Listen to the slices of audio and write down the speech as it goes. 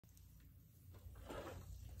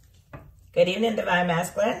Good evening, Divine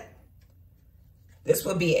Masculine. This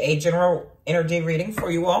will be a general energy reading for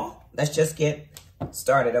you all. Let's just get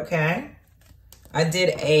started, okay? I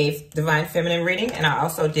did a Divine Feminine reading, and I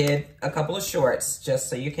also did a couple of shorts, just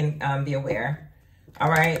so you can be aware. All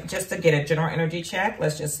right, just to get a general energy check,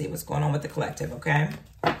 let's just see what's going on with the collective, okay?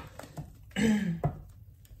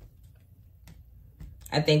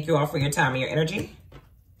 I thank you all for your time and your energy.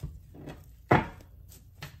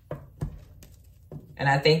 And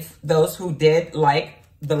I thank those who did like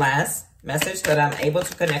the last message that I'm able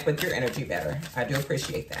to connect with your energy better. I do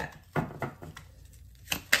appreciate that.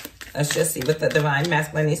 Let's just see what the Divine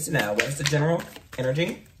Masculine needs to know. What is the general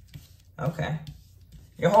energy? Okay.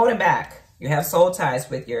 You're holding back. You have soul ties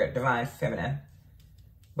with your Divine Feminine,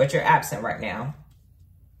 but you're absent right now.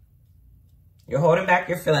 You're holding back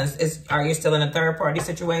your feelings. Are you still in a third-party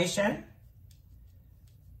situation?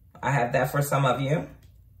 I have that for some of you.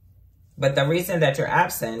 But the reason that you're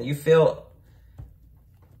absent, you feel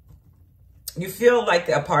like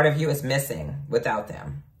a part of you is missing without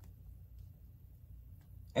them.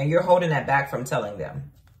 And you're holding that back from telling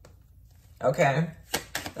them. Okay?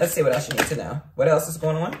 Let's see what else you need to know. What else is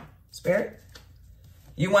going on, Spirit?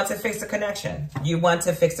 You want to fix the connection. You want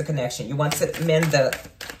to fix the connection. You want to mend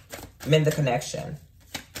the connection.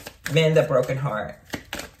 Mend the broken heart.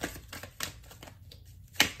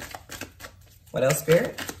 What else,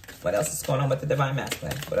 Spirit? What else is going on with the Divine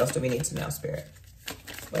Masculine? What else do we need to know, Spirit?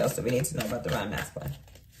 What else do we need to know about Divine Masculine?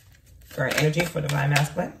 Current energy for Divine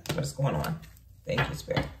Masculine? What is going on? Thank you,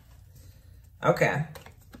 Spirit. Okay.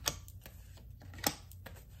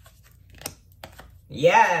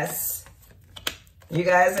 Yes. You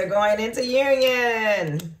guys are going into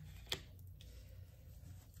union.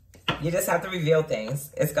 You just have to reveal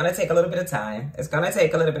things. It's going to take a little bit of time. It's going to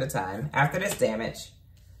take a little bit of time after this damage,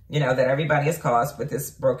 you know, that everybody has caused with this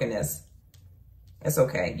brokenness. It's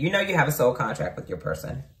okay. You know you have a soul contract with your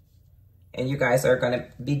person. And you guys are going to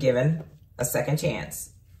be given a second chance.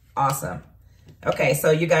 Awesome. Okay, so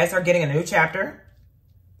you guys are getting a new chapter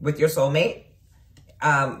with your soulmate.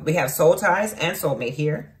 We have soul ties and soulmate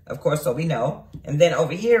here, of course, so we know. And then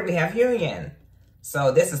over here, we have union.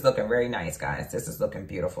 So this is looking very nice, guys. This is looking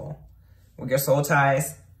beautiful. With your soul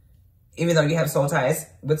ties, even though you have soul ties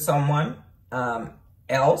with someone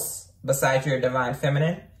else besides your Divine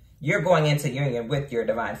Feminine, you're going into union with your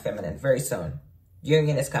Divine Feminine very soon.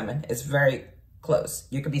 Union is coming. It's very close.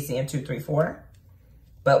 You could be seeing 2, 3, 4.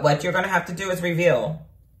 But what you're going to have to do is reveal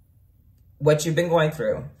what you've been going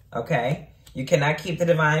through, okay? You cannot keep the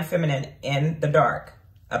Divine Feminine in the dark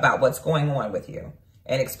about what's going on with you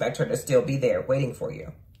and expect her to still be there waiting for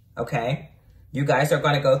you, okay? You guys are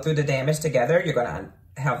going to go through the damage together. You're going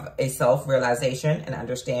to have a self-realization and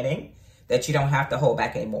understanding that you don't have to hold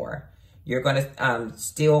back anymore. You're going to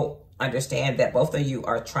still understand that both of you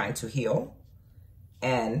are trying to heal.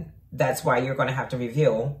 And that's why you're going to have to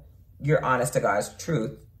reveal your honest to God's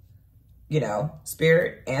truth. You know,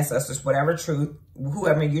 spirit, ancestors, whatever truth,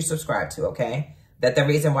 whoever you subscribe to, okay? That the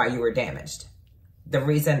reason why you were damaged. The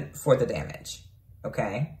reason for the damage,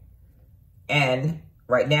 okay? And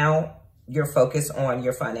right now, you're focused on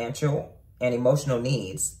your financial and emotional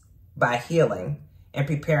needs by healing and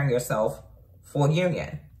preparing yourself for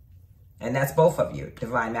union. And that's both of you,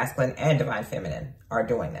 Divine Masculine and Divine Feminine, are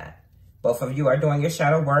doing that. Both of you are doing your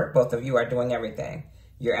shadow work. Both of you are doing everything.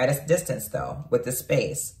 You're at a distance, though, with the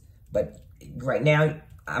space. But right now,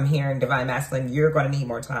 I'm hearing Divine Masculine, you're going to need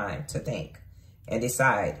more time to think and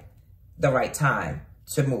decide the right time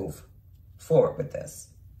to move forward with this.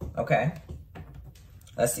 Okay?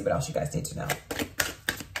 Let's see what else you guys need to know.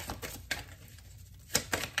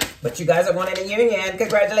 But you guys are going into union.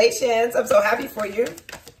 Congratulations. I'm so happy for you.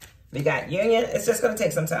 We got union. It's just going to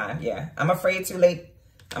take some time. Yeah. I'm afraid it's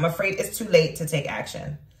too late to take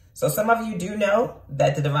action. So some of you do know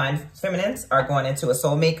that the Divine Feminines are going into a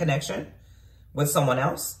soulmate connection with someone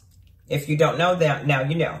else. If you don't know that, now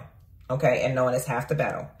you know. Okay? And knowing is half the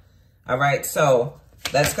battle. All right? So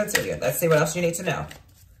let's continue. Let's see what else you need to know.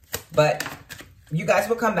 But you guys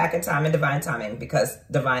will come back in time in divine timing because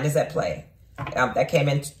divine is at play. That came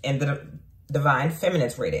in the Divine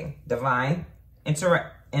Feminine's reading. Divine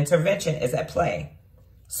intervention is at play.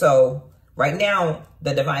 So right now,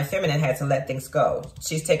 the Divine Feminine had to let things go.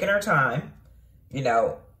 She's taking her time. You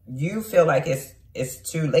know, you feel like it's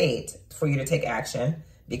too late for you to take action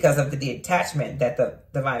because of the detachment that the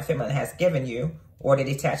Divine Feminine has given you, or the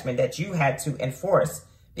detachment that you had to enforce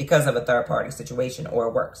because of a third-party situation or a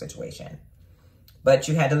work situation. But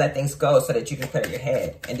you had to let things go so that you can clear your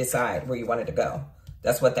head and decide where you wanted to go.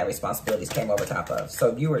 That's what that responsibilities came over top of.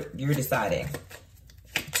 So you're deciding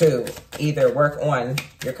to either work on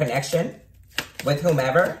your connection with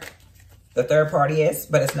whomever the third party is,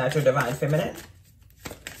 but it's not your divine feminine.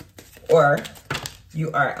 Or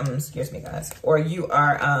you are, excuse me guys, or you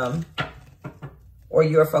are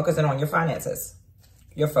focusing on your finances.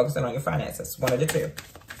 You're focusing on your finances, one of the two.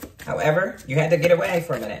 However, you had to get away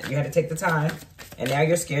for a minute. You had to take the time, and now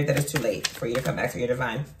you're scared that it's too late for you to come back to your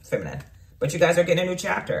divine feminine. But you guys are getting a new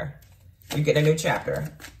chapter. You get a new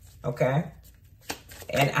chapter, okay?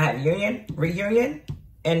 And I have union, reunion,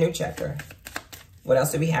 and new chapter. What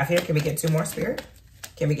else do we have here? Can we get 2 more, Spirit?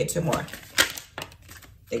 Can we get 2 more?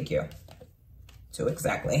 Thank you. 2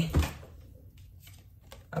 exactly.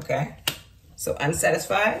 Okay. So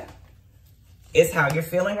unsatisfied is how you're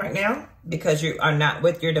feeling right now because you are not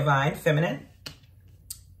with your divine feminine.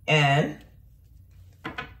 And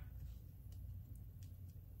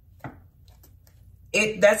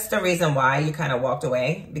that's the reason why you kind of walked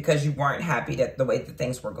away, because you weren't happy that the way that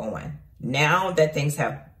things were going. Now that things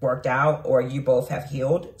have worked out, or you both have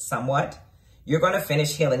healed somewhat, you're going to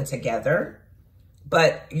finish healing together,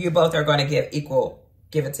 but you both are going to give equal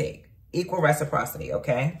give and take, equal reciprocity,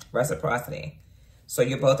 okay? Reciprocity. So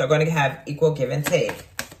you both are going to have equal give and take.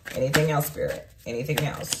 Anything else, Spirit? Anything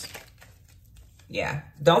else? Yeah.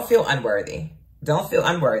 Don't feel unworthy. Don't feel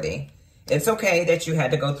unworthy. It's okay that you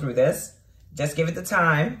had to go through this. Just give it the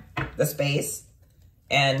time, the space,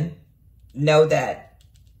 and know that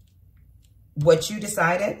what you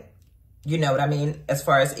decided, you know what I mean, as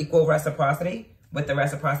far as equal reciprocity, with the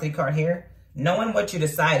reciprocity card here, knowing what you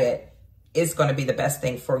decided is going to be the best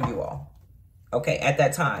thing for you all. Okay, at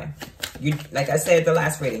that time. You, like I said the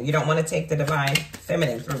last reading, you don't want to take the divine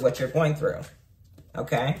feminine through what you're going through.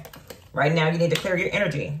 Okay? Right now, you need to clear your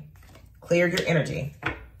energy. Clear your energy.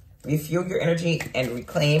 Refuel your energy and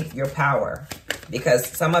reclaim your power. Because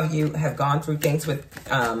some of you have gone through things with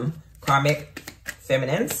karmic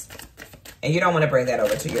feminines. And you don't want to bring that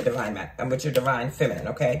over to your divine, with your divine feminine,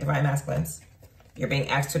 okay? Divine masculines. You're being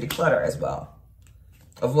asked to declutter as well.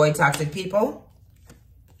 Avoid toxic people.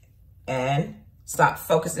 And stop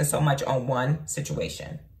focusing so much on one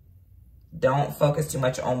situation. Don't focus too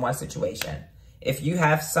much on one situation. If you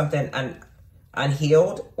have something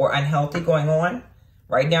unhealed or unhealthy going on,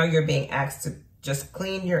 right now you're being asked to just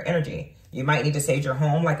clean your energy. You might need to sage your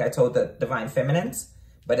home, like I told the divine feminines,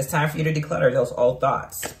 but it's time for you to declutter those old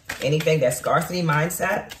thoughts. Anything that scarcity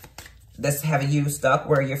mindset that's having you stuck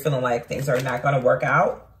where you're feeling like things are not going to work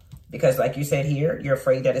out, because like you said here, you're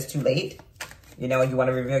afraid that it's too late. You know, you want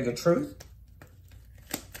to reveal your truth.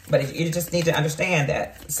 But you just need to understand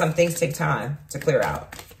that some things take time to clear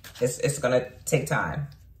out. It's going to take time.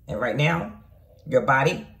 And right now, your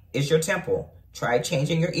body is your temple. Try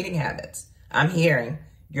changing your eating habits. I'm hearing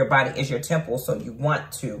your body is your temple, so you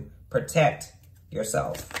want to protect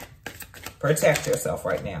yourself. Protect yourself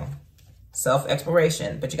right now.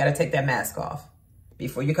 Self-exploration, but you got to take that mask off.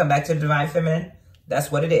 Before you come back to the divine feminine,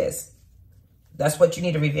 that's what it is. That's what you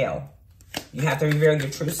need to reveal. You have to reveal your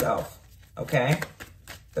true self, okay?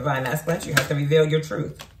 Divine masculines, you have to reveal your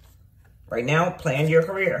truth. Right now, plan your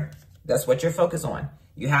career. That's what you're focused on.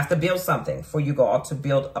 You have to build something for you all to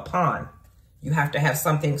build upon. You have to have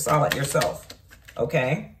something solid yourself,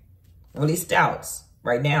 okay? Release doubts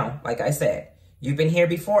right now, like I said. You've been here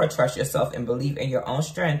before. Trust yourself and believe in your own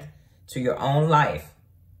strength to your own life,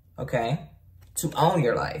 okay? To own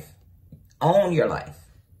your life. Own your life.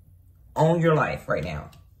 Own your life right now,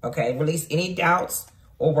 okay? Release any doubts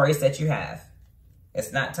or worries that you have.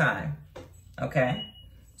 It's not time, okay?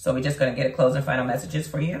 So we're just going to get a closing final messages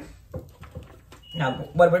for you. Now,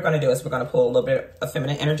 what we're going to do is we're going to pull a little bit of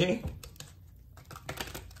feminine energy.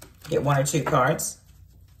 Get 1 or 2 cards.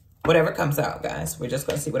 Whatever comes out, guys. We're just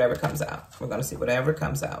going to see whatever comes out. We're going to see whatever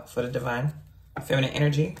comes out for the divine feminine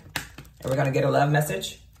energy. And we're going to get a love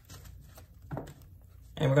message.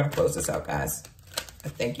 And we're going to close this out, guys.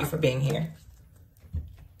 Thank you for being here.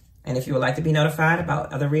 And if you would like to be notified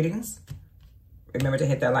about other readings, remember to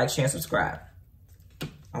hit that like, share, and subscribe.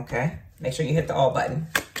 Okay? Make sure you hit the all button.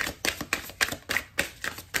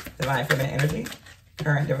 Divine feminine energy.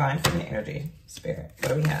 Current divine feminine energy. Spirit. What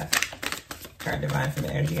do we have? Current divine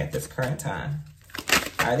feminine energy at this current time.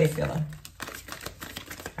 How are they feeling?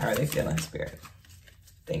 How are they feeling, Spirit?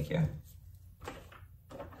 Thank you.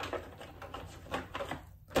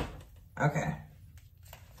 Okay.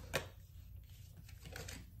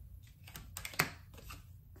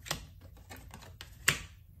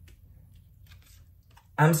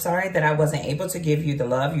 I'm sorry that I wasn't able to give you the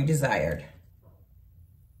love you desired.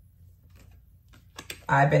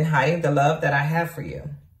 I've been hiding the love that I have for you.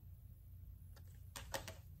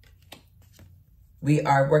 We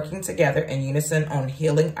are working together in unison on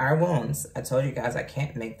healing our wounds. I told you guys I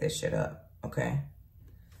can't make this shit up, okay?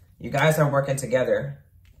 You guys are working together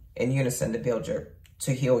in unison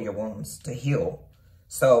to heal your wounds, to heal.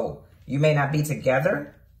 So you may not be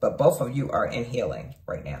together, but both of you are in healing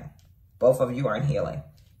right now. Both of you are in healing.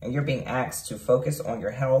 And you're being asked to focus on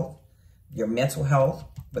your health, your mental health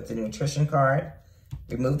with the nutrition card.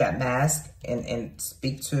 Remove that mask and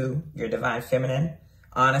speak to your divine feminine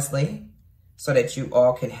honestly, so that you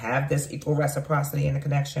all can have this equal reciprocity in the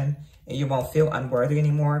connection, and you won't feel unworthy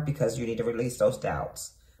anymore because you need to release those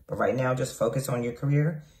doubts. But right now, just focus on your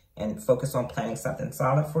career and focus on planning something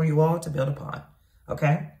solid for you all to build upon,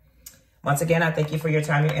 okay? Once again, I thank you for your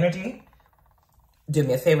time, your energy. Do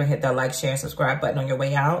me a favor, hit that like, share, and subscribe button on your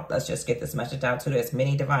way out. Let's just get this message out to as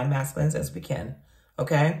many divine masculines as we can,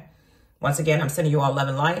 okay? Once again, I'm sending you all love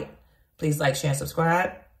and light. Please like, share, and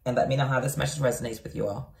subscribe, and let me know how this message resonates with you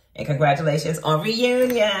all. And congratulations on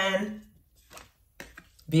reunion.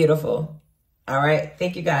 Beautiful. All right.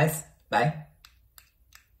 Thank you, guys. Bye.